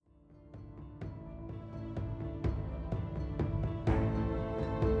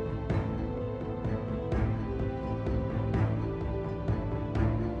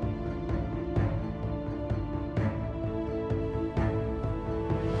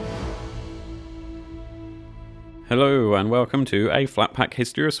Hello and welcome to A Flat Pack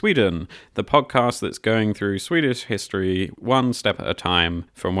History of Sweden, the podcast that's going through Swedish history one step at a time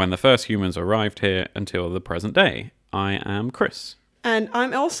from when the first humans arrived here until the present day. I am Chris. And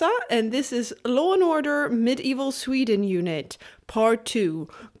I'm Elsa, and this is Law & Order Medieval Sweden Unit, Part 2.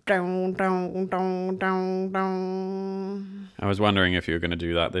 Down, down, down, down, down. I was wondering if you were going to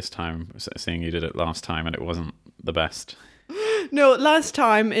do that this time, seeing you did it last time and it wasn't the best. No, last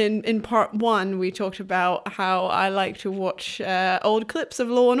time in part 1 we talked about how I like to watch old clips of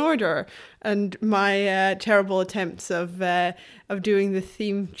Law and Order and my terrible attempts of doing the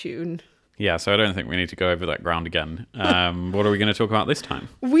theme tune. Yeah, so I don't think we need to go over that ground again. What are we going to talk about this time?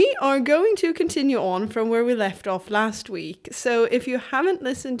 We are going to continue on from where we left off last week. So if you haven't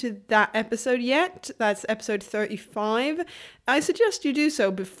listened to that episode yet, that's episode 35, I suggest you do so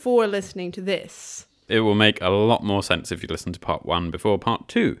before listening to this. It will make a lot more sense if you listen to part 1 before part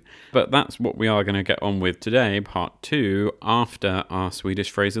 2. But that's what we are going to get on with today, part 2, after our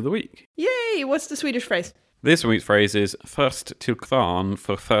Swedish phrase of the week. Yay! What's the Swedish phrase? This week's phrase is först till kvarn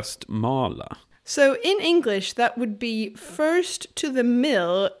för först mala. So in English, that would be first to the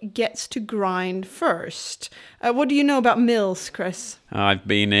mill gets to grind first. What do you know about mills, Chris? I've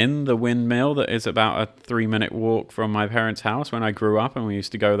been in the windmill that is about a 3-minute walk from my parents' house when I grew up, and we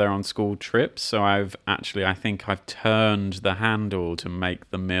used to go there on school trips. So I think I've turned the handle to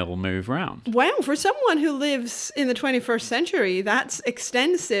make the mill move round. Wow, for someone who lives in the 21st century, that's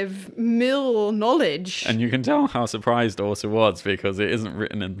extensive mill knowledge. And you can tell how surprised Orsa was because it isn't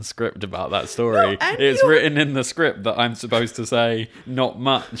written in the script about that story. No, it's written in the script that I'm supposed to say not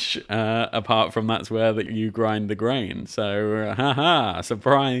much, apart from that's where that you grind the grain. So,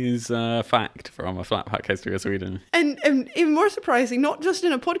 surprise fact from a flat pack history of Sweden. And even more surprising, not just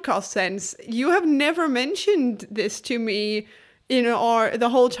in a podcast sense, you have never mentioned this to me in the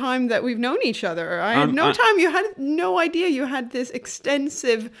whole time that we've known each other. You had no idea you had this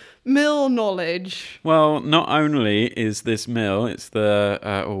extensive mill knowledge. Well, not only is this mill, it's the,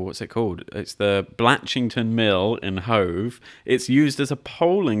 what's it called? It's the Blatchington Mill in Hove. It's used as a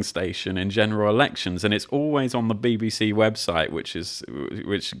polling station in general elections, and it's always on the BBC website,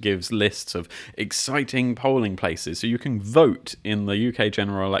 which gives lists of exciting polling places. So you can vote in the UK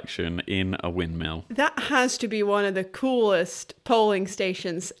general election in a windmill. That has to be one of the coolest polling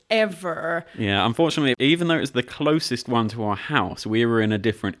stations ever. Yeah, unfortunately, even though it's the closest one to our house, we were in a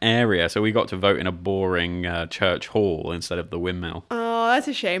different area, so we got to vote in a boring church hall instead of the windmill. Oh, that's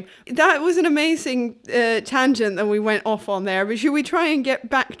a shame. That was an amazing tangent that we went off on there, but should we try and get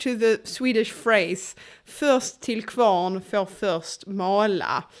back to the Swedish phrase först till kvarn för först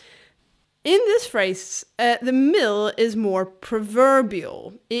mala? In this phrase, the mill is more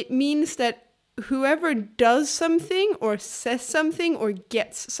proverbial. It means that whoever does something or says something or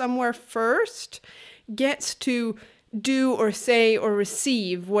gets somewhere first gets to do or say or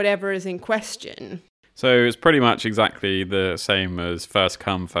receive whatever is in question. So it's pretty much exactly the same as first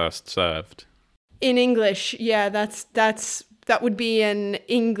come, first served. In English, yeah, that would be an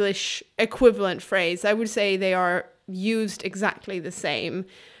English equivalent phrase. I would say they are used exactly the same.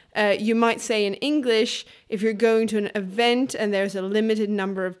 You might say in English, if you're going to an event and there's a limited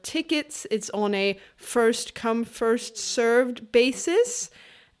number of tickets, it's on a first come, first served basis.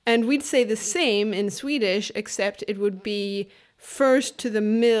 And we'd say the same in Swedish, except it would be first to the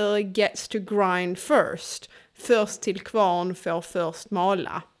mill gets to grind first. Först till kvarn för först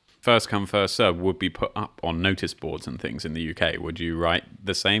mala. First come, first served would be put up on notice boards and things in the UK. Would you write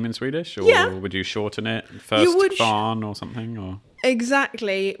the same in Swedish? Or would you shorten it? First kvarn or something? Or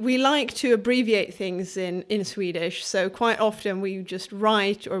Exactly. We like to abbreviate things in Swedish. So quite often we just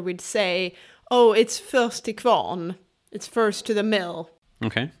write or we'd say, oh, it's först till kvarn. It's first to the mill.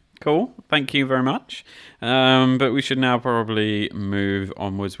 Okay, cool. Thank you very much. But we should now probably move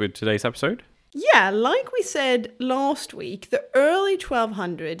onwards with today's episode. Yeah, like we said last week, the early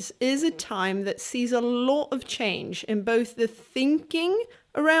 1200s is a time that sees a lot of change in both the thinking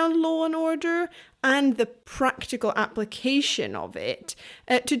around law and order and the practical application of it.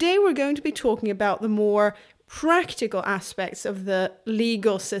 Today we're going to be talking about the more practical aspects of the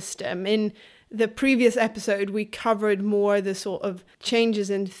legal system. In the previous episode, we covered more the sort of changes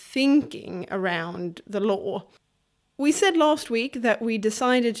in thinking around the law. We said last week that we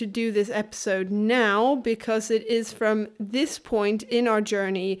decided to do this episode now because it is from this point in our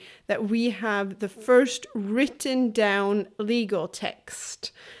journey that we have the first written down legal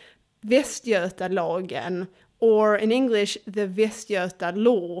text, Västgötalagen, or in English, the Västgöta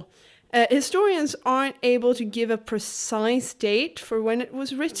Law. Historians aren't able to give a precise date for when it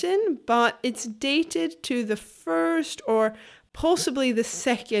was written, but it's dated to the first or possibly the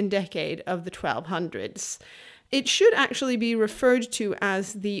second decade of the 1200s. it should actually be referred to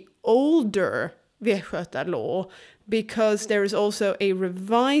as the older Västgötalaw, because there is also a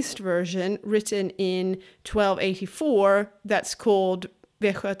revised version written in 1284 that's called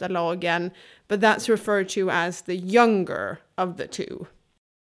Västgötalagen, but that's referred to as the younger of the two.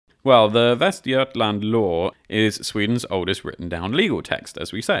 Well, the Västergötland law is Sweden's oldest written down legal text,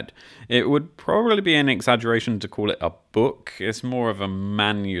 as we said. It would probably be an exaggeration to call it a book. It's more of a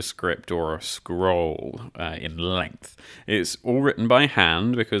manuscript or a scroll in length. It's all written by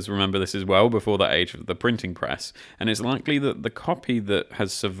hand, because remember, this is well before the age of the printing press, and it's likely that the copy that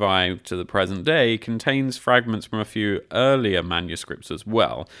has survived to the present day contains fragments from a few earlier manuscripts as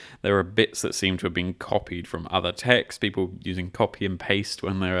well. There are bits that seem to have been copied from other texts, people using copy and paste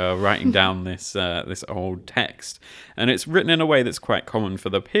when they're writing down this old text. And it's written in a way that's quite common for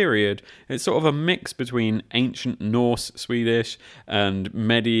the period. It's sort of a mix between ancient Norse Swedish and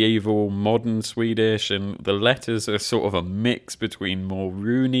medieval modern Swedish, and the letters are sort of a mix between more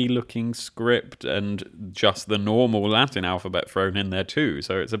runey looking script and just the normal Latin alphabet thrown in there too.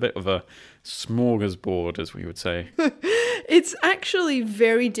 So it's a bit of a smorgasbord, as we would say. It's actually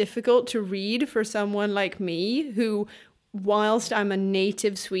very difficult to read for someone like me who, whilst I'm a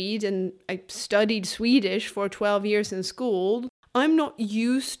native Swede and I studied Swedish for 12 years in school, I'm not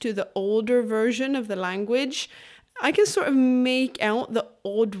used to the older version of the language. I can sort of make out the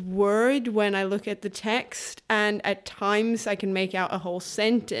odd word when I look at the text, and at times I can make out a whole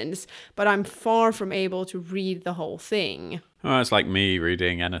sentence, but I'm far from able to read the whole thing. Oh, it's like me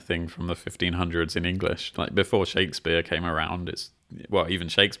reading anything from the 1500s in English. Like before Shakespeare came around, even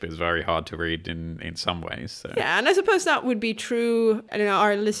Shakespeare's very hard to read in some ways. So. Yeah, and I suppose that would be true. I don't know,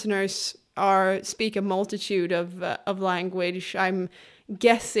 our listeners speak a multitude of language. I'm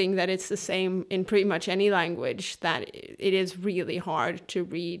guessing that it's the same in pretty much any language, that it is really hard to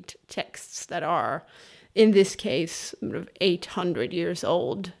read texts that are, in this case, sort of 800 years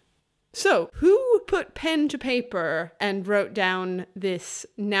old. So, who put pen to paper and wrote down this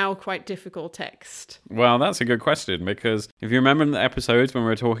now quite difficult text? Well, that's a good question, because if you remember in the episodes when we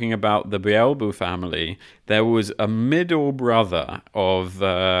were talking about the Bjälbo family, there was a middle brother of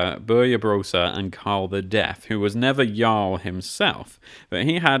Börje Brosa and Karl the Deaf, who was never Jarl himself, but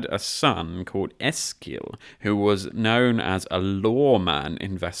he had a son called Eskil, who was known as a lawman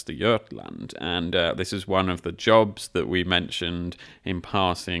in Västergötland, and this is one of the jobs that we mentioned in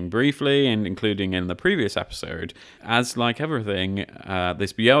passing briefly, and including in the previous episode. As like everything,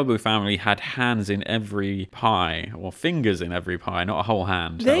 this Bjälbo family had hands in every pie, or fingers in every pie, not a whole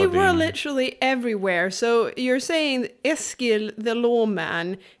hand. They were literally everywhere. So you're saying Eskil the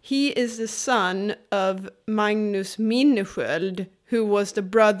lawman, he is the son of Magnus Minnesköld, who was the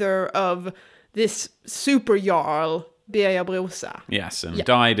brother of this super jarl Birger Brosa. Yes, and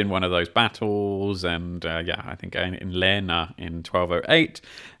died in one of those battles, and I think in Lena in 1208.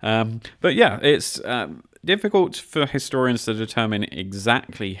 But yeah, it's difficult for historians to determine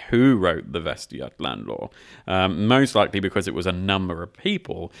exactly who wrote the Västergötland law, most likely because it was a number of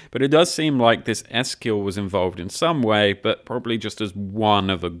people, but it does seem like this Eskil was involved in some way, but probably just as one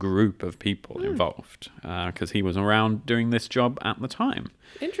of a group of people involved, because he was around doing this job at the time.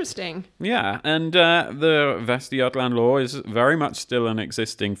 Interesting. Yeah, and the Västergötland law is very much still an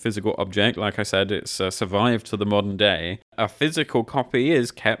existing physical object. Like I said, it's survived to the modern day. A physical copy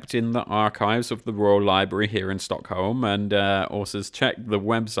is kept in the archives of the Royal Library here in Stockholm, and authors check the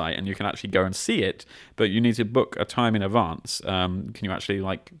website and you can actually go and see it, but you need to book a time in advance. Can you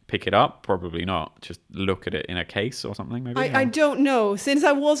actually pick it up? Probably not. Just look at it in a case or something, maybe? I don't know, since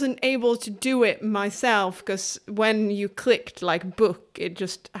I wasn't able to do it myself, because when you clicked book, it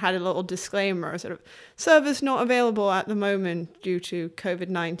just had a little disclaimer, sort of service not available at the moment due to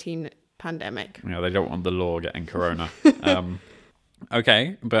COVID-19 pandemic. Yeah, they don't want the law getting corona.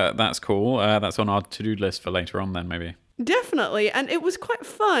 Okay, but that's cool. That's on our to-do list for later on then, maybe. Definitely, and it was quite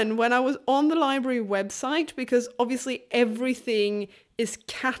fun when I was on the library website, because obviously everything is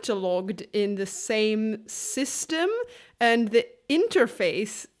catalogued in the same system, and the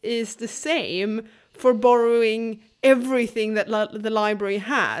interface is the same for borrowing everything that the library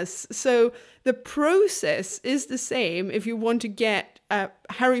has. So the process is the same if you want to get a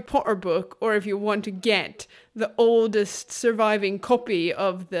Harry Potter book or if you want to get the oldest surviving copy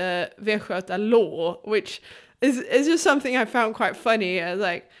of the Västgötalaw, which is just something I found quite funny.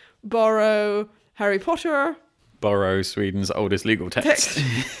 Borrow Harry Potter. Borrow Sweden's oldest legal text.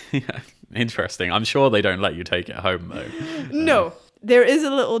 Yeah, interesting. I'm sure they don't let you take it home, though. No. There is a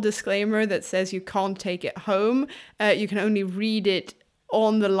little disclaimer that says you can't take it home. You can only read it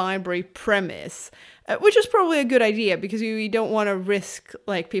on the library premise, which is probably a good idea because you don't want to risk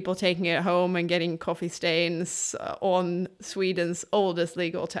like people taking it home and getting coffee stains on Sweden's oldest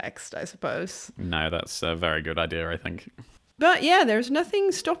legal text, I suppose. No, that's a very good idea, I think. But yeah, there's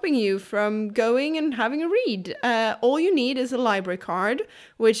nothing stopping you from going and having a read. All you need is a library card,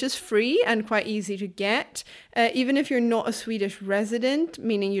 which is free and quite easy to get. Even if you're not a Swedish resident,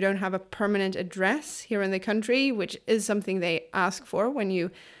 meaning you don't have a permanent address here in the country, which is something they ask for when you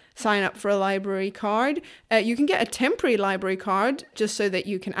sign up for a library card. You can get a temporary library card just so that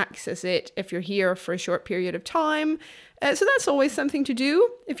you can access it if you're here for a short period of time. So that's always something to do.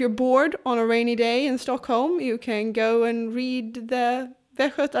 If you're bored on a rainy day in Stockholm, you can go and read the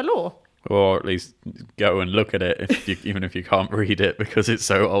Västgöta Law. Or at least go and look at it, even if you can't read it because it's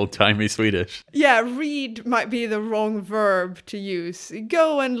so old-timey Swedish. Yeah, read might be the wrong verb to use.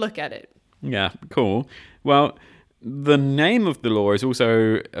 Go and look at it. Yeah, cool. Well, the name of the law is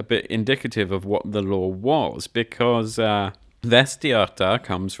also a bit indicative of what the law was because Västergöta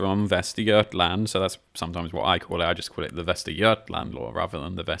comes from Västergötland, so that's sometimes what I call it. I just call it the Västergötland law rather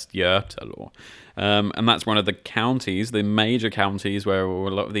than the Västgöta law. And that's one of the counties, the major counties where a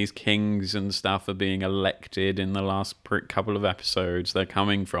lot of these kings and stuff are being elected in the last couple of episodes. They're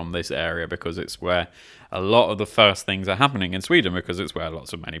coming from this area because it's where a lot of the first things are happening in Sweden because it's where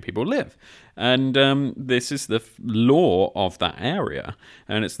lots of many people live. And this is the law of that area.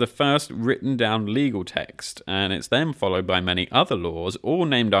 And it's the first written down legal text. And it's then followed by many other laws, all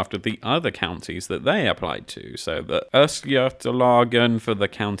named after the other counties that they applied to. So the Östgötalagen for the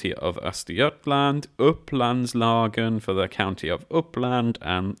county of Östergötland, Upplandslagen for the county of Uppland,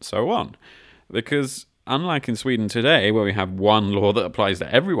 and so on. Because unlike in Sweden today, where we have one law that applies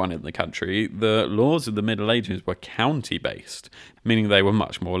to everyone in the country, the laws of the Middle Ages were county-based, meaning they were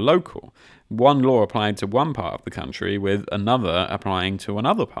much more local. One law applied to one part of the country with another applying to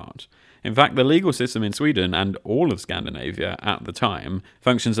another part. In fact, the legal system in Sweden and all of Scandinavia at the time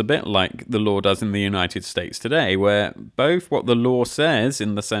functions a bit like the law does in the United States today, where both what the law says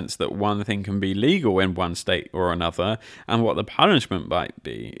in the sense that one thing can be legal in one state or another and what the punishment might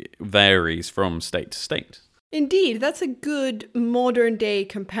be varies from state to state. Indeed, that's a good modern-day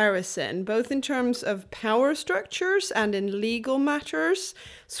comparison, both in terms of power structures and in legal matters.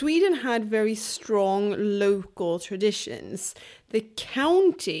 Sweden had very strong local traditions. The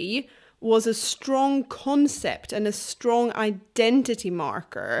county was a strong concept and a strong identity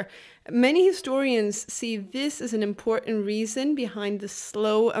marker. Many historians see this as an important reason behind the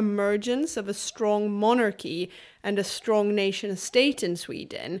slow emergence of a strong monarchy and a strong nation-state in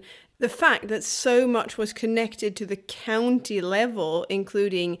Sweden. The fact that so much was connected to the county level,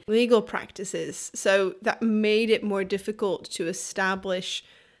 including legal practices, so that made it more difficult to establish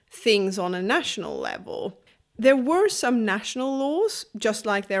things on a national level. There were some national laws, just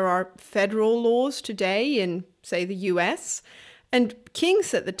like there are federal laws today in, say, the US, and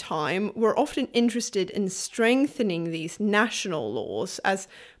kings at the time were often interested in strengthening these national laws as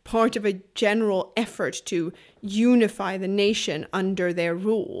part of a general effort to unify the nation under their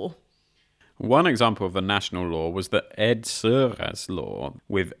rule. One example of a national law was the Edsöres law,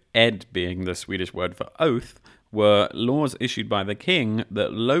 with ed being the Swedish word for oath, were laws issued by the king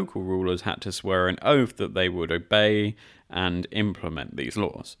that local rulers had to swear an oath that they would obey and implement these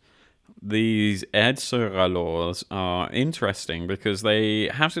laws. These Edsöre laws are interesting because they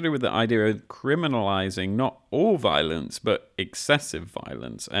have to do with the idea of criminalizing not all violence but excessive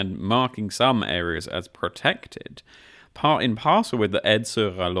violence and marking some areas as protected. Part and parcel with the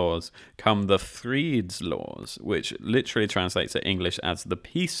Edsöre laws come the Frids laws, which literally translates to English as the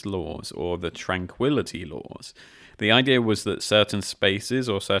peace laws or the tranquility laws. The idea was that certain spaces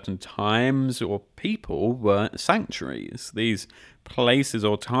or certain times or people were sanctuaries. These places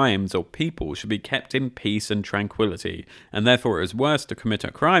or times or people should be kept in peace and tranquility, and therefore it was worse to commit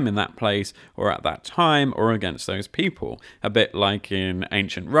a crime in that place or at that time or against those people. A bit like in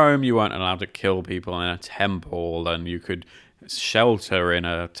ancient Rome, you weren't allowed to kill people in a temple, and you could shelter in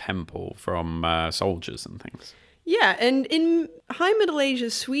a temple from soldiers and things. Yeah, and in High Middle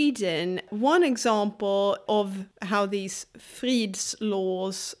Ages Sweden, one example of how these Frids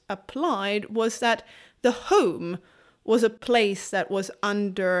laws applied was that the home was a place that was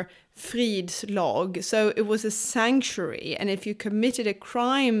under Frids lag. So it was a sanctuary, and if you committed a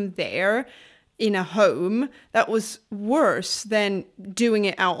crime there in a home, that was worse than doing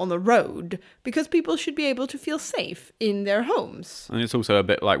it out on the road, because people should be able to feel safe in their homes. And it's also a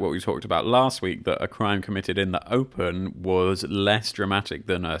bit like what we talked about last week, that a crime committed in the open was less dramatic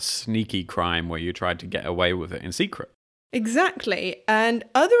than a sneaky crime where you tried to get away with it in secret. Exactly. And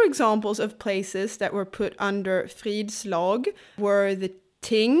other examples of places that were put under Frids lag were the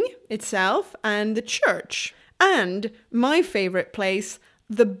ting itself and the church. And my favorite place,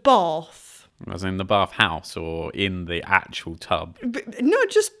 the bath. As in the bathhouse or in the actual tub? No,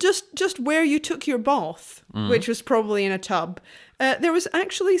 just where you took your bath, which was probably in a tub. There was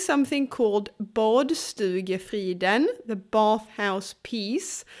actually something called badstugefriden, the bathhouse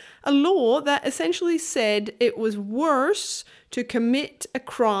peace, a law that essentially said it was worse to commit a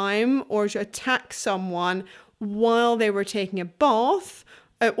crime or to attack someone while they were taking a bath,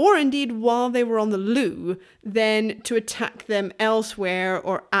 or indeed while they were on the loo, than to attack them elsewhere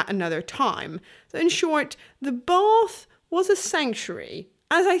or at another time. So in short, the bath was a sanctuary,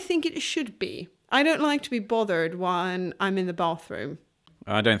 as I think it should be. I don't like to be bothered when I'm in the bathroom.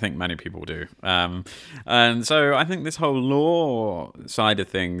 I don't think many people do. And so I think this whole law side of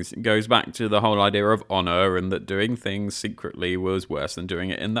things goes back to the whole idea of honour, and that doing things secretly was worse than doing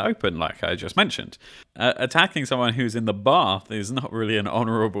it in the open, like I just mentioned. Attacking someone who's in the bath is not really an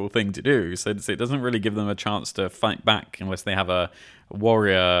honourable thing to do, since it doesn't really give them a chance to fight back unless they have a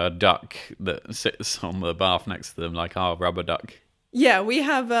warrior duck that sits on the bath next to them, like our rubber duck. Yeah, we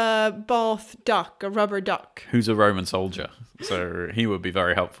have a bath duck, a rubber duck. Who's a Roman soldier, so he would be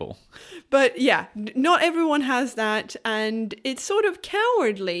very helpful. But yeah, not everyone has that, and it's sort of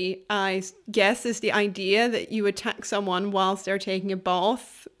cowardly, I guess, is the idea that you attack someone whilst they're taking a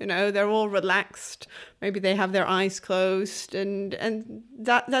bath. You know, they're all relaxed. Maybe they have their eyes closed, and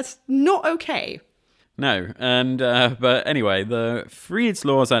that's not okay. No, and but anyway, the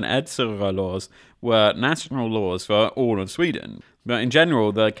fridslaws and Edsera laws were national laws for all of Sweden. But in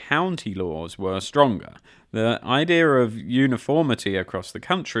general, the county laws were stronger. The idea of uniformity across the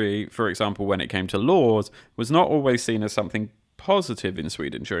country, for example, when it came to laws, was not always seen as something positive in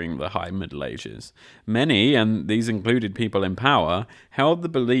Sweden during the High Middle Ages. Many, and these included people in power, held the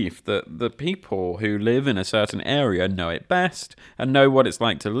belief that the people who live in a certain area know it best and know what it's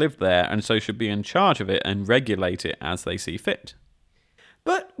like to live there, and so should be in charge of it and regulate it as they see fit.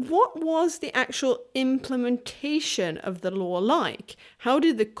 But what was the actual implementation of the law like? How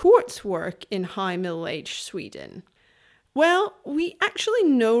did the courts work in High Middle Age Sweden? Well, we actually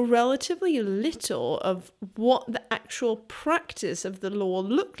know relatively little of what the actual practice of the law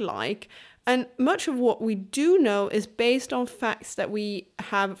looked like, and much of what we do know is based on facts that we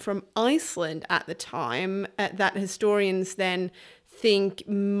have from Iceland at the time, that historians then think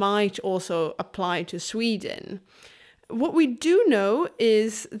might also apply to Sweden. What we do know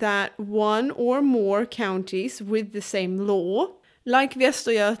is that one or more counties with the same law, like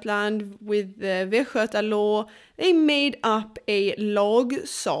Västergötland with the Västgöta law, they made up a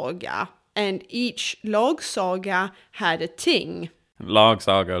lagsaga, and each lagsaga had a ting.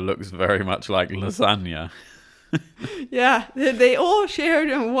 Lagsaga looks very much like lasagna. Yeah, they all shared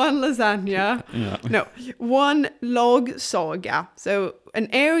in one lasagna. Yeah. No, one lagsaga. So an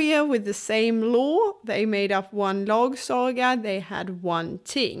area with the same law, they made up one lagsaga, they had one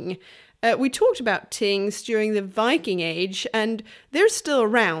ting. We talked about tings during the Viking Age, and they're still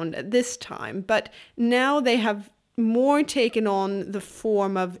around at this time, but now they have more taken on the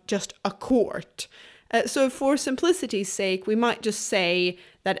form of just a court. So for simplicity's sake, we might just say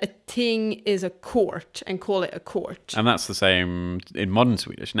that a ting is a court and call it a court. And that's the same in modern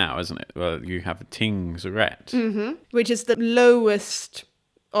Swedish now, isn't it? Well, you have a tingsrätt. Mm-hmm. Which is the lowest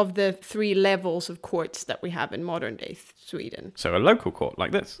of the three levels of courts that we have in modern day Sweden. So a local court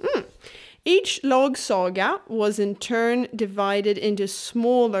like this. Each lagsaga was in turn divided into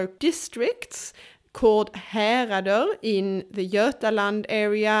smaller districts called härader in the Götaland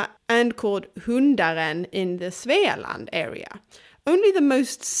area and called hundaren in the Svealand area. Only the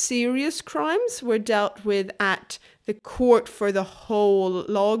most serious crimes were dealt with at the court for the whole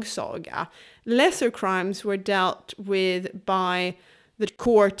lagsaga. Lesser crimes were dealt with by the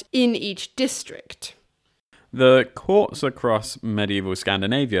court in each district. The courts across medieval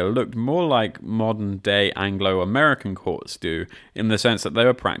Scandinavia looked more like modern-day Anglo-American courts do, in the sense that they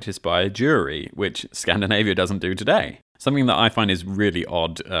were practiced by a jury, which Scandinavia doesn't do today. Something that I find is really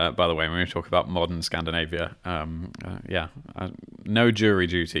odd, by the way, when we talk about modern Scandinavia. No jury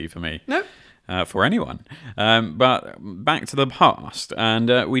duty for me. Nope. For anyone. But back to the past,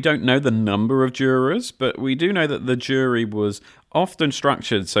 and we don't know the number of jurors, but we do know that the jury was often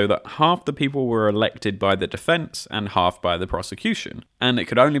structured so that half the people were elected by the defense and half by the prosecution, and it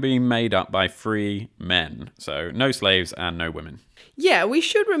could only be made up by free men, so no slaves and no women. Yeah, we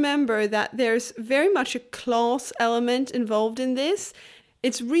should remember that there's very much a class element involved in this.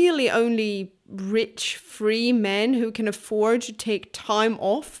 It's really only rich, free men who can afford to take time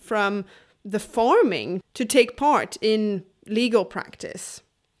off from the farming to take part in legal practice.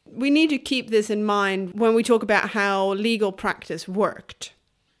 We need to keep this in mind when we talk about how legal practice worked.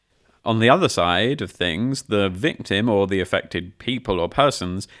 On the other side of things, the victim or the affected people or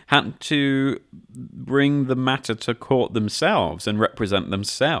persons had to bring the matter to court themselves and represent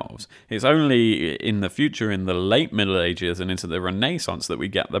themselves. It's only in the future, in the late Middle Ages and into the Renaissance, that we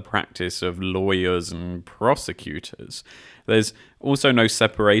get the practice of lawyers and prosecutors. There's also no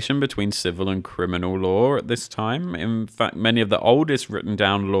separation between civil and criminal law at this time. In fact, many of the oldest written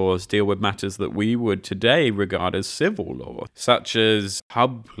down laws deal with matters that we would today regard as civil law, such as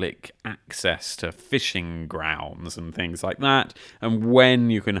public access to fishing grounds and things like that, and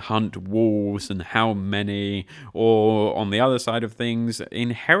when you can hunt wolves and how many, or on the other side of things,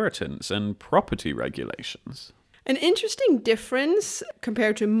 inheritance and property regulations. An interesting difference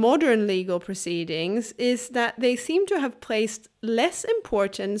compared to modern legal proceedings is that they seem to have placed less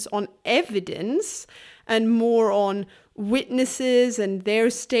importance on evidence and more on witnesses and their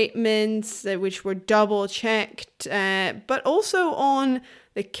statements, which were double-checked, but also on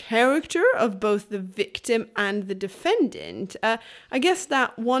the character of both the victim and the defendant. I guess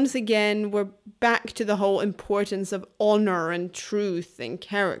that once again we're back to the whole importance of honor and truth and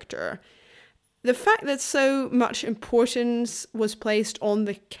character. The fact that so much importance was placed on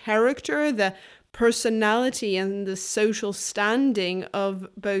the character, the personality, and the social standing of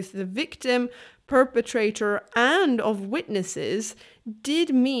both the victim, perpetrator, and of witnesses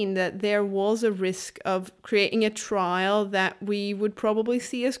did mean that there was a risk of creating a trial that we would probably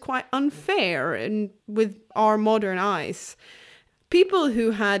see as quite unfair and with our modern eyes. People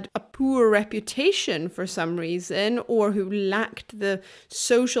who had a poor reputation for some reason, or who lacked the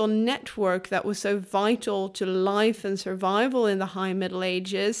social network that was so vital to life and survival in the High Middle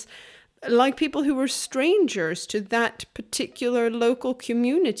Ages, like people who were strangers to that particular local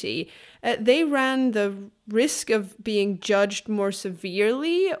community, they ran the risk of being judged more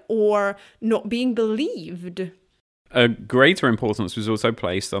severely or not being believed. A greater importance was also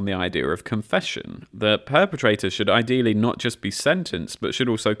placed on the idea of confession. The perpetrator should ideally not just be sentenced, but should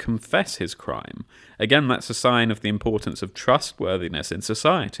also confess his crime. Again, that's a sign of the importance of trustworthiness in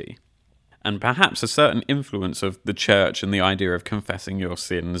society. And perhaps a certain influence of the church and the idea of confessing your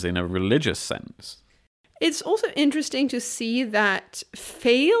sins in a religious sense. It's also interesting to see that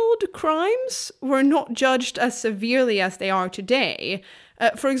failed crimes were not judged as severely as they are today.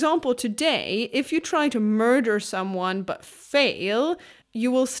 For example, today, if you try to murder someone but fail,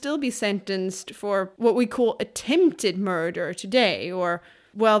 you will still be sentenced for what we call attempted murder today. Or,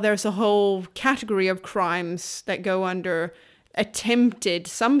 well, there's a whole category of crimes that go under attempted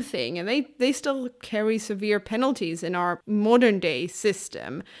something, and they still carry severe penalties in our modern day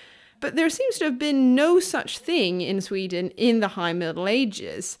system. But there seems to have been no such thing in Sweden in the High Middle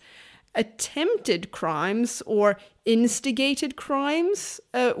Ages. Attempted crimes or instigated crimes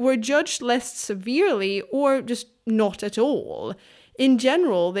were judged less severely or just not at all. In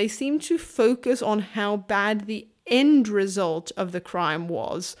general, they seem to focus on how bad the end result of the crime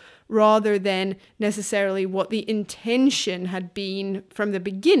was, rather than necessarily what the intention had been from the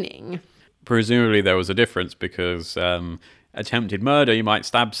beginning. Presumably there was a difference because attempted murder, you might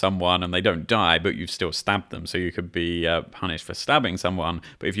stab someone and they don't die, but you've still stabbed them, so you could be punished for stabbing someone.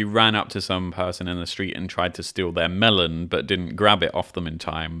 But if you ran up to some person in the street and tried to steal their melon but didn't grab it off them in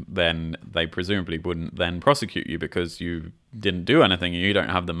time, then they presumably wouldn't then prosecute you because you didn't do anything and you don't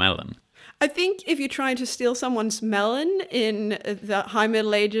have the melon. I think if you try to steal someone's melon in the High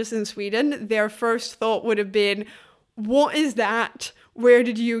Middle Ages in Sweden, their first thought would have been, what is that? Where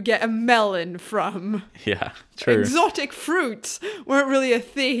did you get a melon from? Yeah, true. Exotic fruits weren't really a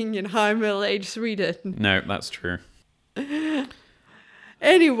thing in High Middle Age Sweden. No, that's true.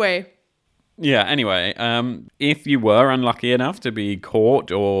 Anyway, if you were unlucky enough to be caught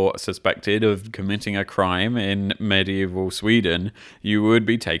or suspected of committing a crime in medieval Sweden, you would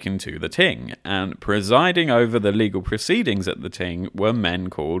be taken to the ting. And presiding over the legal proceedings at the ting were men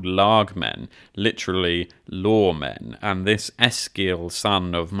called lagmen, literally lawmen. And this Eskil,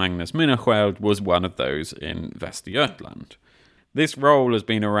 son of Magnus Mynachweld, was one of those in Västergötland. This role has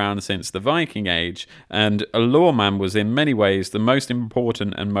been around since the Viking Age, and a lawman was in many ways the most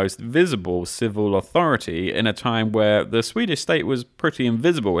important and most visible civil authority in a time where the Swedish state was pretty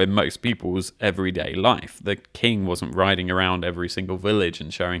invisible in most people's everyday life. The king wasn't riding around every single village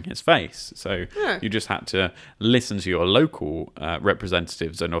and showing his face, so you just had to listen to your local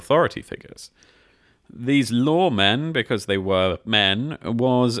representatives and authority figures. These lawmen, because they were men,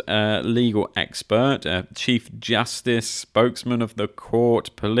 was a legal expert, a chief justice, spokesman of the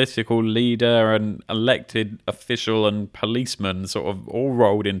court, political leader, an elected official and policeman, sort of all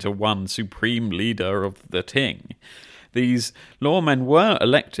rolled into one supreme leader of the ting. These lawmen were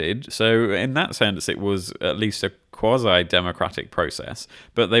elected, so in that sense it was at least a quasi-democratic process,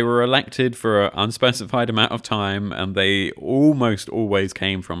 but they were elected for an unspecified amount of time, and they almost always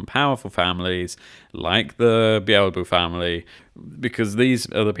came from powerful families like the Beelzebub family, because these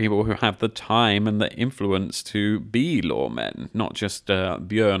are the people who have the time and the influence to be lawmen, not just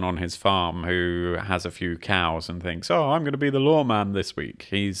Björn on his farm who has a few cows and thinks, oh, I'm going to be the lawman this week.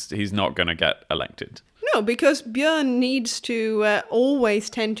 He's not going to get elected. No, because Björn needs to always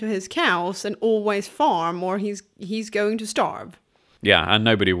tend to his cows and always farm, or he's going to starve. Yeah, and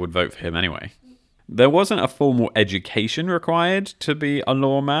nobody would vote for him anyway. There wasn't a formal education required to be a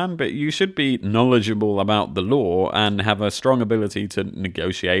lawman, but you should be knowledgeable about the law and have a strong ability to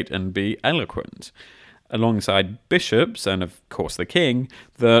negotiate and be eloquent. Alongside bishops and, of course, the king,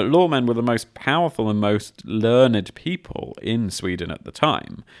 the lawmen were the most powerful and most learned people in Sweden at the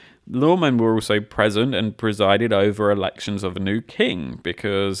time. Lawmen were also present and presided over elections of a new king,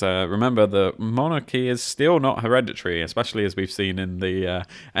 because remember, the monarchy is still not hereditary, especially as we've seen in the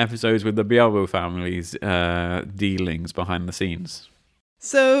episodes with the Beelzebub family's dealings behind the scenes.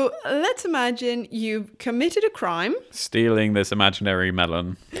 So let's imagine you've committed a crime. Stealing this imaginary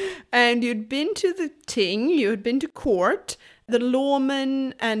melon. And you'd been to the ting, you had been to court. The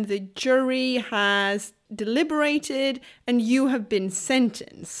lawman and the jury has deliberated, and you have been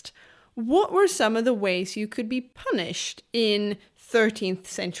sentenced. What were some of the ways you could be punished in 13th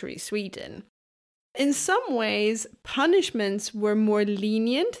century Sweden? In some ways, punishments were more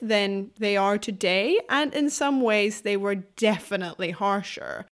lenient than they are today, and in some ways they were definitely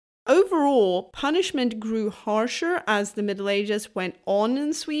harsher. Overall, punishment grew harsher as the Middle Ages went on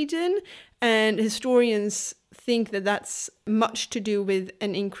in Sweden, and historians think that that's much to do with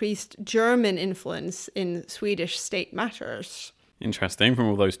an increased German influence in Swedish state matters. Interesting, from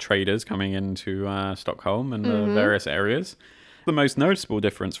all those traders coming into Stockholm and the various areas. The most noticeable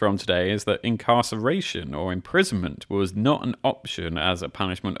difference from today is that incarceration or imprisonment was not an option as a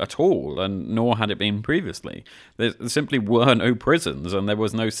punishment at all, and nor had it been previously. There simply were no prisons, and there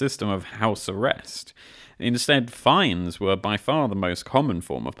was no system of house arrest. Instead, fines were by far the most common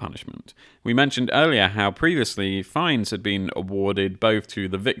form of punishment. We mentioned earlier how previously fines had been awarded both to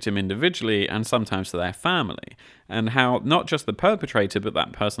the victim individually and sometimes to their family, and how not just the perpetrator but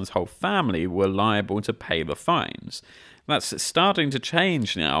that person's whole family were liable to pay the fines. That's starting to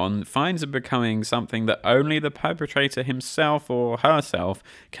change now, and fines are becoming something that only the perpetrator himself or herself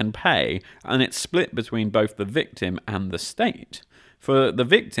can pay, and it's split between both the victim and the state. For the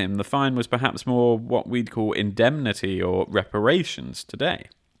victim, the fine was perhaps more what we'd call indemnity or reparations today.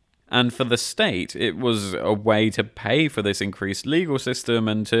 And for the state, it was a way to pay for this increased legal system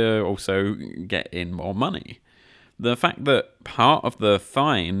and to also get in more money. The fact that part of the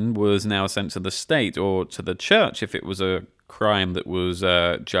fine was now sent to the state or to the church if it was a crime that was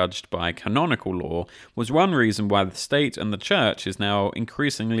judged by canonical law was one reason why the state and the church is now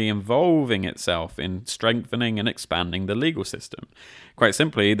increasingly involving itself in strengthening and expanding the legal system. Quite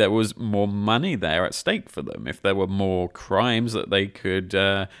simply, there was more money there at stake for them. If there were more crimes that they could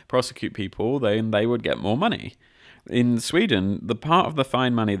prosecute people, then they would get more money. In Sweden, the part of the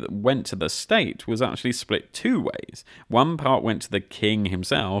fine money that went to the state was actually split two ways. One part went to the king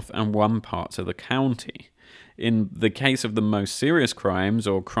himself and one part to the county. In the case of the most serious crimes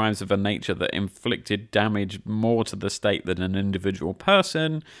or crimes of a nature that inflicted damage more to the state than an individual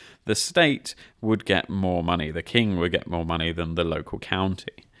person, the state would get more money. The king would get more money than the local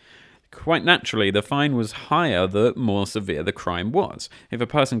county. Quite naturally, the fine was higher the more severe the crime was. If a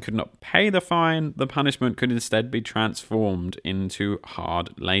person could not pay the fine, the punishment could instead be transformed into hard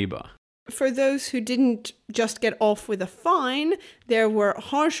labour. For those who didn't just get off with a fine, there were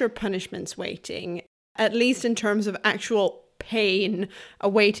harsher punishments waiting, at least in terms of actual pain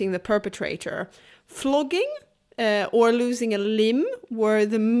awaiting the perpetrator. Flogging or losing a limb were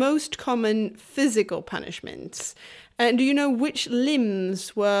the most common physical punishments. And do you know which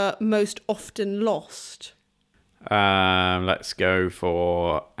limbs were most often lost? Let's go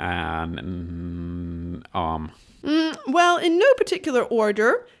for an arm. Well, in no particular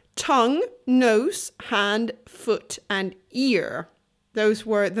order: tongue, nose, hand, foot, and ear. Those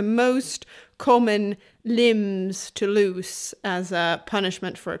were the most common limbs to lose as a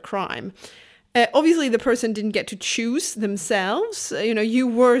punishment for a crime. Obviously, the person didn't get to choose themselves. You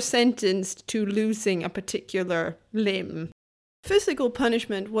were sentenced to losing a particular limb. Physical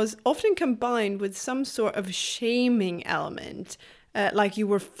punishment was often combined with some sort of shaming element, like you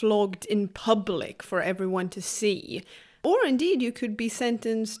were flogged in public for everyone to see. Or indeed, you could be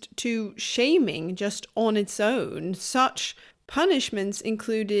sentenced to shaming just on its own. Such punishments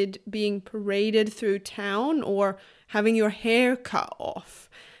included being paraded through town or having your hair cut off.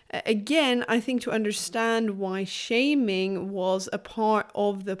 Again, I think to understand why shaming was a part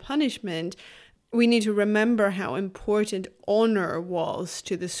of the punishment, we need to remember how important honor was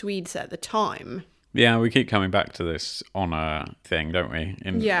to the Swedes at the time. Yeah, we keep coming back to this honor thing, don't we?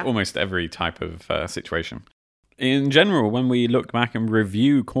 In almost every type of situation. In general, when we look back and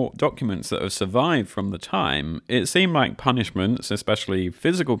review court documents that have survived from the time, it seemed like punishments, especially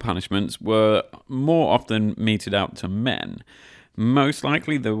physical punishments, were more often meted out to men. Most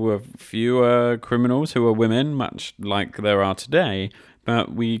likely there were fewer criminals who were women, much like there are today,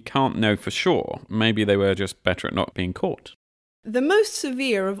 but we can't know for sure. Maybe they were just better at not being caught. The most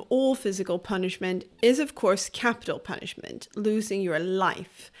severe of all physical punishment is, of course, capital punishment, losing your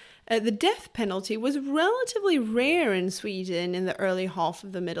life. The death penalty was relatively rare in Sweden in the early half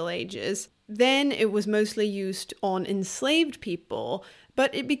of the Middle Ages. Then it was mostly used on enslaved people,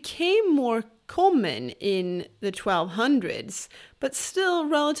 but it became more common in the 1200s, but still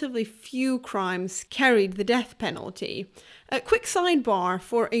relatively few crimes carried the death penalty. A quick sidebar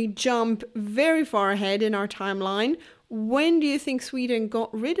for a jump very far ahead in our timeline. When do you think Sweden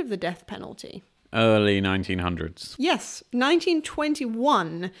got rid of the death penalty? Early 1900s. Yes,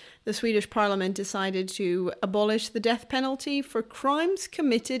 1921, the Swedish parliament decided to abolish the death penalty for crimes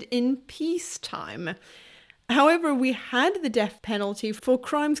committed in peacetime. However, we had the death penalty for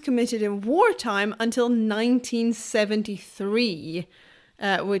crimes committed in wartime until 1973.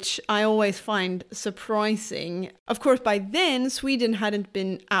 Which I always find surprising. Of course, by then, Sweden hadn't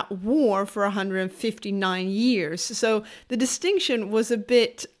been at war for 159 years, so the distinction was a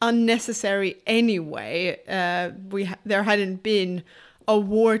bit unnecessary anyway. There hadn't been a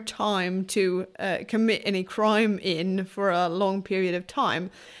wartime to commit any crime in for a long period of time.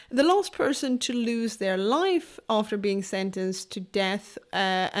 The last person to lose their life after being sentenced to death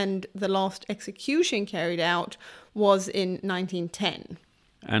and the last execution carried out was in 1910.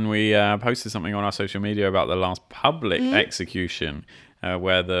 And we posted something on our social media about the last public execution,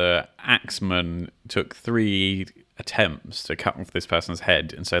 where the axeman took 3 attempts to cut off this person's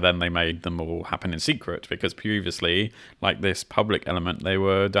head, and so then they made them all happen in secret, because previously, like this public element, they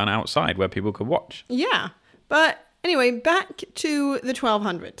were done outside where people could watch. Yeah, but anyway, back to the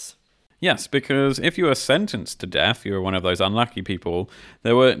 1200s. Yes, because if you were sentenced to death, you were one of those unlucky people,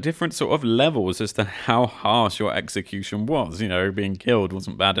 there were different sort of levels as to how harsh your execution was. You know, being killed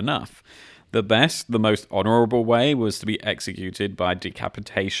wasn't bad enough. The best, the most honourable way was to be executed by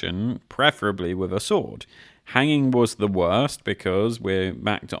decapitation, preferably with a sword. Hanging was the worst because, we're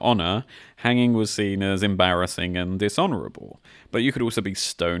back to honour, hanging was seen as embarrassing and dishonourable. But you could also be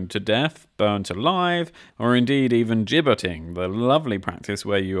stoned to death, burnt alive, or indeed even gibbeting, the lovely practice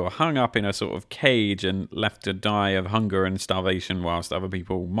where you are hung up in a sort of cage and left to die of hunger and starvation whilst other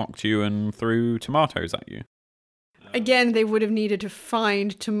people mocked you and threw tomatoes at you. Again, they would have needed to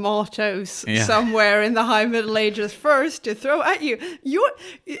find tomatoes somewhere in the High Middle Ages first to throw at you.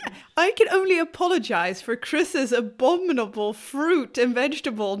 I can only apologize for Chris's abominable fruit and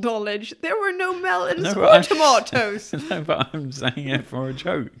vegetable knowledge. There were no melons or tomatoes. No, but I'm saying it for a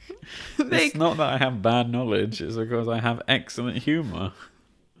joke. It's not that I have bad knowledge, it's because I have excellent humour.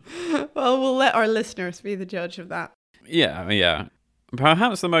 Well, we'll let our listeners be the judge of that. Yeah.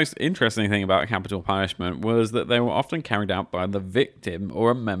 Perhaps the most interesting thing about capital punishment was that they were often carried out by the victim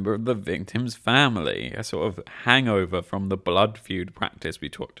or a member of the victim's family, a sort of hangover from the blood feud practice we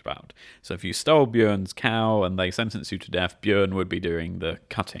talked about. So if you stole Björn's cow and they sentenced you to death, Björn would be doing the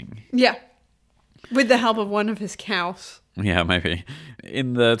cutting. Yeah, with the help of one of his cows. Yeah, maybe.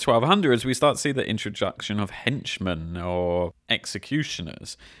 In the 1200s, we start to see the introduction of henchmen or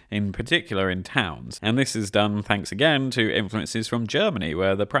executioners, in particular in towns. And this is done thanks again to influences from Germany,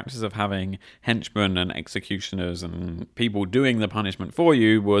 where the practice of having henchmen and executioners and people doing the punishment for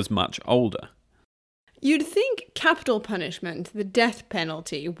you was much older. You'd think capital punishment, the death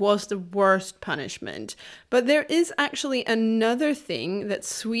penalty, was the worst punishment, but there is actually another thing that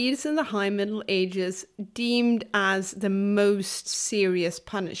Swedes in the High Middle Ages deemed as the most serious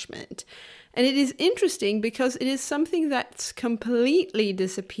punishment. And it is interesting because it is something that's completely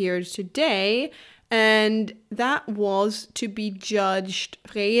disappeared today, and that was to be judged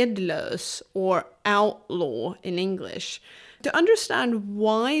fredlös, or outlaw in English. To understand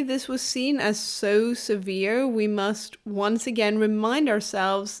why this was seen as so severe, we must once again remind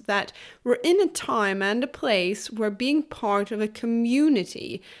ourselves that we're in a time and a place where being part of a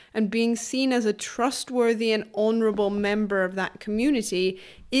community and being seen as a trustworthy and honorable member of that community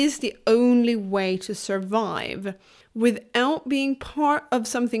is the only way to survive. Without being part of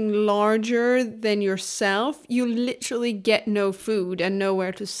something larger than yourself, you literally get no food and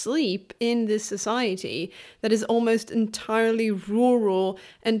nowhere to sleep in this society that is almost entirely rural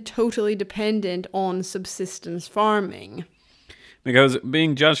and totally dependent on subsistence farming. Because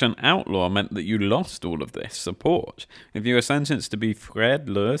being judged an outlaw meant that you lost all of this support. If you were sentenced to be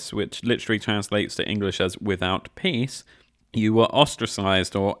fredlös, which literally translates to English as without peace, you were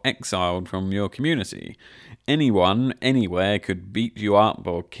ostracized or exiled from your community. Anyone, anywhere could beat you up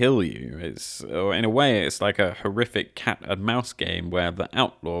or kill you. Or in a way, it's like a horrific cat and mouse game where the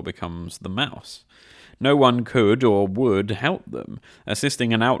outlaw becomes the mouse. No one could or would help them.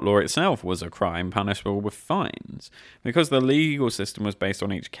 Assisting an outlaw itself was a crime punishable with fines. Because the legal system was based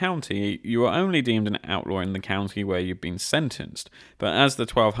on each county, you were only deemed an outlaw in the county where you'd been sentenced. But as the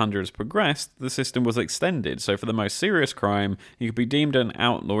 1200s progressed, the system was extended, so for the most serious crime, you could be deemed an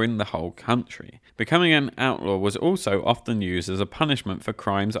outlaw in the whole country. Becoming an outlaw was also often used as a punishment for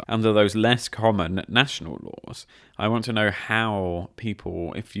crimes under those less common national laws. I want to know how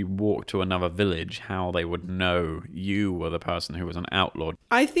people, if you walk to another village, how they would know you were the person who was an outlaw.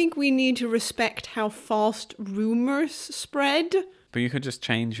 I think we need to respect how fast rumors spread. But you could just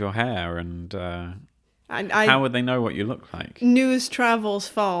change your hair and how would they know what you look like? News travels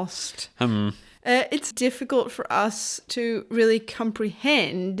fast. It's difficult for us to really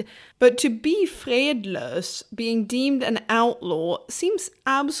comprehend, but to be fredlös, being deemed an outlaw, seems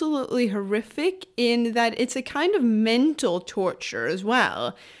absolutely horrific in that it's a kind of mental torture as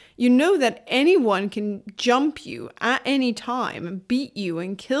well. You know that anyone can jump you at any time, beat you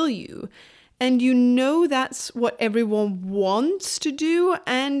and kill you. And you know that's what everyone wants to do,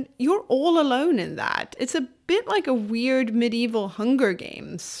 and you're all alone in that. It's a bit like a weird medieval Hunger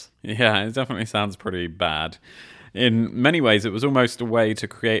Games. Yeah, it definitely sounds pretty bad. In many ways, it was almost a way to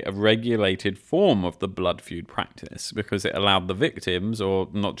create a regulated form of the blood feud practice, because it allowed the victims, or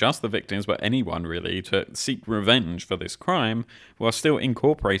not just the victims, but anyone really, to seek revenge for this crime, while still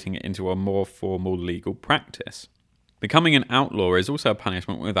incorporating it into a more formal legal practice. Becoming an outlaw is also a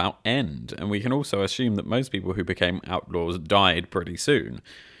punishment without end, and we can also assume that most people who became outlaws died pretty soon.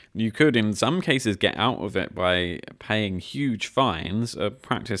 You could, in some cases, get out of it by paying huge fines, a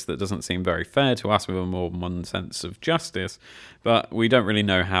practice that doesn't seem very fair to us with a more modern sense of justice, but we don't really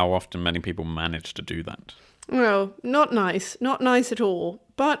know how often many people manage to do that. No, not nice at all,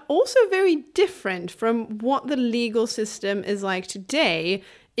 but also very different from what the legal system is like today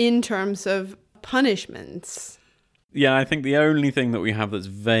in terms of punishments. Yeah, I think the only thing that we have that's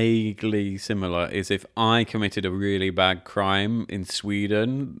vaguely similar is if I committed a really bad crime in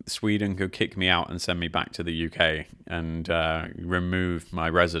Sweden, Sweden could kick me out and send me back to the UK and remove my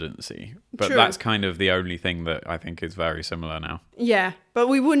residency. But True. That's kind of the only thing that I think is very similar now. Yeah, but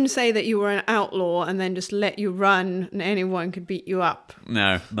we wouldn't say that you were an outlaw and then just let you run and anyone could beat you up.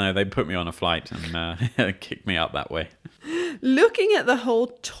 No, they'd put me on a flight and kick me out that way. Looking at the whole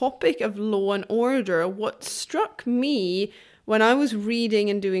topic of law and order, what struck me when I was reading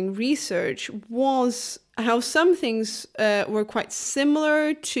and doing research was how some things were quite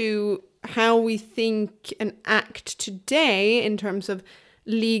similar to how we think and act today in terms of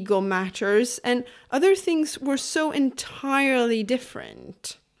legal matters, and other things were so entirely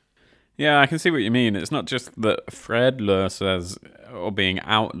different. Yeah, I can see what you mean. It's not just that fredlös or being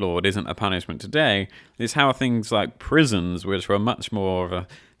outlawed isn't a punishment today. It's how things like prisons, which were much more of a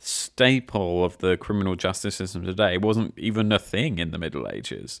staple of the criminal justice system today, wasn't even a thing in the Middle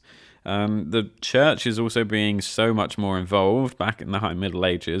Ages. The church is also being so much more involved back in the High Middle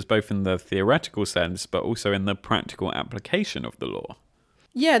Ages, both in the theoretical sense, but also in the practical application of the law.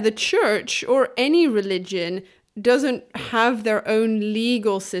 Yeah, the church, or any religion, doesn't have their own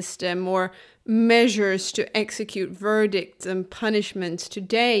legal system or measures to execute verdicts and punishments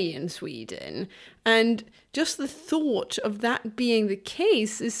today in Sweden. And just the thought of that being the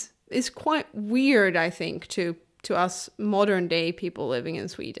case is quite weird, I think, to us modern day people living in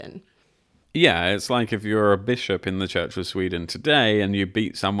Sweden. Yeah, it's like if you're a bishop in the Church of Sweden today and you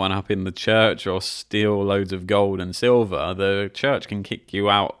beat someone up in the church or steal loads of gold and silver, the church can kick you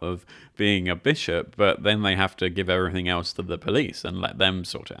out of being a bishop, but then they have to give everything else to the police and let them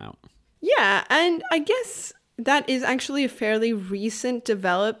sort it out. Yeah, and I guess that is actually a fairly recent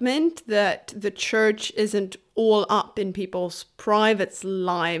development, that the church isn't all up in people's private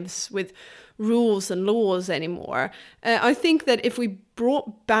lives with rules and laws anymore. I think that if we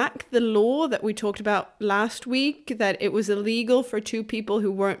brought back the law that we talked about last week, that it was illegal for two people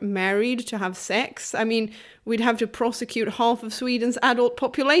who weren't married to have sex, I mean, we'd have to prosecute half of Sweden's adult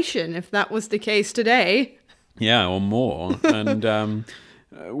population if that was the case today. Yeah, or more. And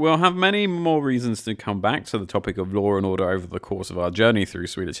We'll have many more reasons to come back to the topic of law and order over the course of our journey through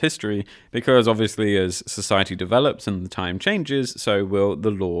Swedish history, because obviously as society develops and the time changes, so will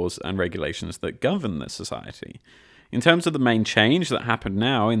the laws and regulations that govern the society. In terms of the main change that happened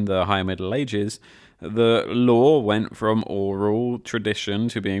now in the High Middle Ages, the law went from oral tradition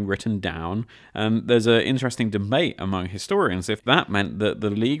to being written down, and there's an interesting debate among historians if that meant that the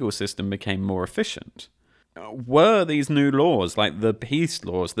legal system became more efficient. Were these new laws, like the peace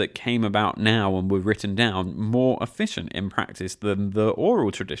laws that came about now and were written down, more efficient in practice than the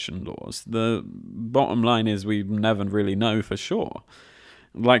oral tradition laws? The bottom line is we never really know for sure.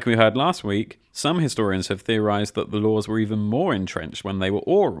 Like we heard last week, some historians have theorized that the laws were even more entrenched when they were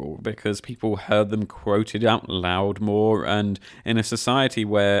oral, because people heard them quoted out loud more, and in a society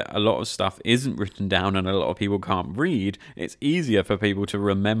where a lot of stuff isn't written down and a lot of people can't read, it's easier for people to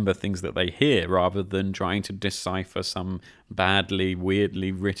remember things that they hear rather than trying to decipher some badly,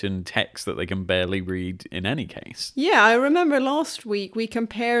 weirdly written text that they can barely read in any case. Yeah, I remember last week we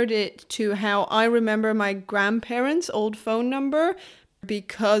compared it to how I remember my grandparents' old phone number.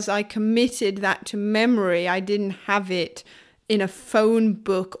 Because I committed that to memory, I didn't have it in a phone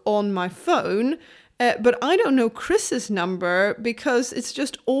book on my phone. But I don't know Chris's number because it's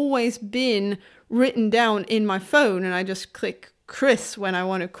just always been written down in my phone and I just click Chris when I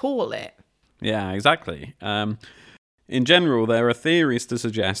want to call it. Yeah, exactly. In general, there are theories to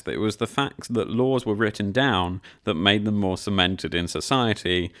suggest that it was the fact that laws were written down that made them more cemented in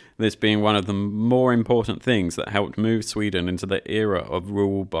society, this being one of the more important things that helped move Sweden into the era of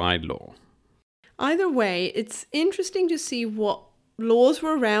rule by law. Either way, it's interesting to see what laws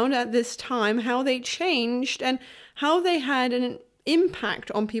were around at this time, how they changed, and how they had an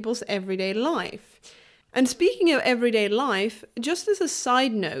impact on people's everyday life. And speaking of everyday life, just as a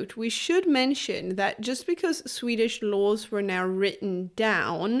side note, we should mention that just because Swedish laws were now written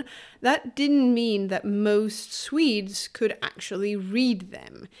down, that didn't mean that most Swedes could actually read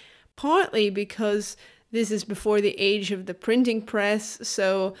them. Partly because this is before the age of the printing press,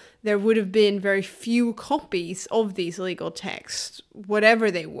 so there would have been very few copies of these legal texts,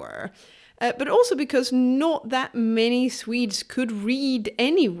 whatever they were. But also because not that many Swedes could read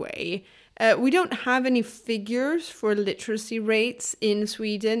anyway. We don't have any figures for literacy rates in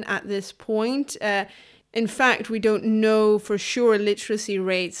Sweden at this point. In fact, we don't know for sure literacy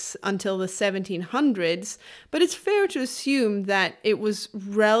rates until the 1700s, but it's fair to assume that it was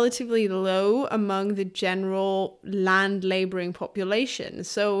relatively low among the general land laboring population.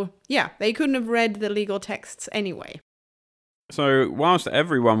 So yeah, they couldn't have read the legal texts anyway. So, whilst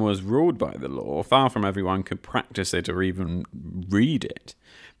everyone was ruled by the law, far from everyone could practice it or even read it.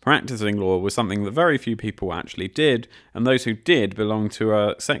 Practicing law was something that very few people actually did, and those who did belonged to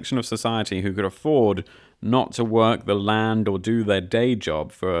a section of society who could afford not to work the land or do their day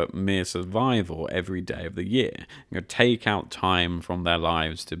job for mere survival every day of the year, and could take out time from their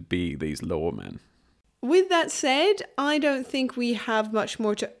lives to be these lawmen. With that said, I don't think we have much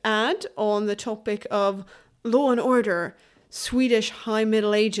more to add on the topic of law and order, Swedish High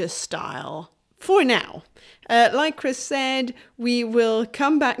Middle Ages style. For now. Like Chris said, we will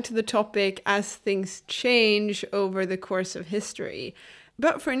come back to the topic as things change over the course of history.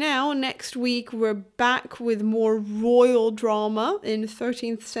 But for now, next week, we're back with more royal drama in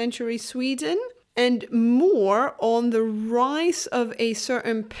 13th century Sweden and more on the rise of a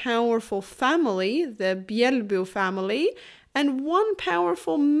certain powerful family, the Bjälbo family, and one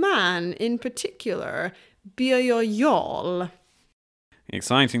powerful man in particular, Birger Jarl.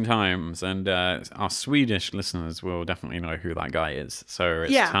 Exciting times, and our Swedish listeners will definitely know who that guy is. So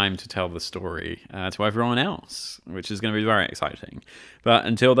it's time to tell the story to everyone else, which is going to be very exciting. But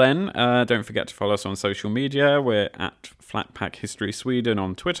until then, don't forget to follow us on social media. We're at Flatpack History Sweden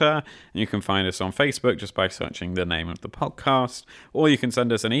on Twitter, and you can find us on Facebook just by searching the name of the podcast, or you can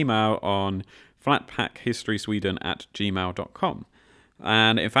send us an email on flatpackhistorysweden@gmail.com.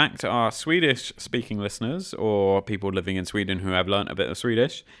 And in fact, our Swedish-speaking listeners, or people living in Sweden who have learnt a bit of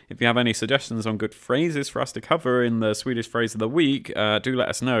Swedish, if you have any suggestions on good phrases for us to cover in the Swedish Phrase of the Week, do let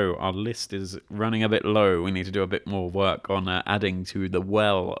us know. Our list is running a bit low. We need to do a bit more work on adding to the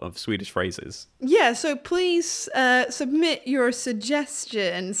well of Swedish phrases. Yeah, so please submit your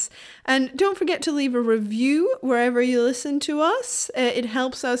suggestions. And don't forget to leave a review wherever you listen to us. It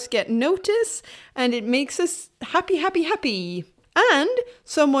helps us get notice, and it makes us happy, happy, happy. And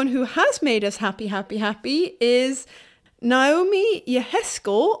someone who has made us happy, happy, happy is Naomi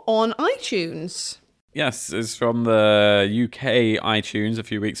Jehesko on iTunes. Yes, it's from the UK iTunes a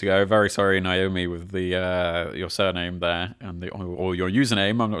few weeks ago. Very sorry, Naomi, with the your surname there and or your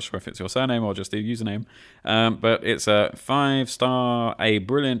username. I'm not sure if it's your surname or just the username, but it's a 5-star, a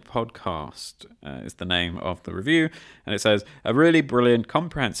brilliant podcast. Is the name of the review, and it says a really brilliant,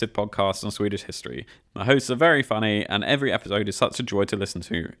 comprehensive podcast on Swedish history. The hosts are very funny, and every episode is such a joy to listen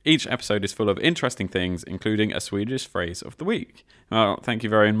to. Each episode is full of interesting things, including a Swedish phrase of the week. Well, thank you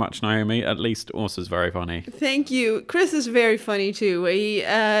very much, Naomi. At least Orsa's very funny. Thank you. Chris is very funny too.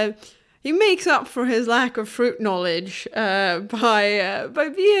 He makes up for his lack of fruit knowledge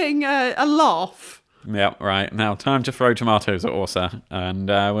by being a laugh. Yeah, right. Now, time to throw tomatoes at Orsa, and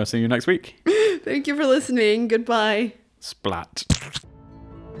we'll see you next week. Thank you for listening. Goodbye. Splat.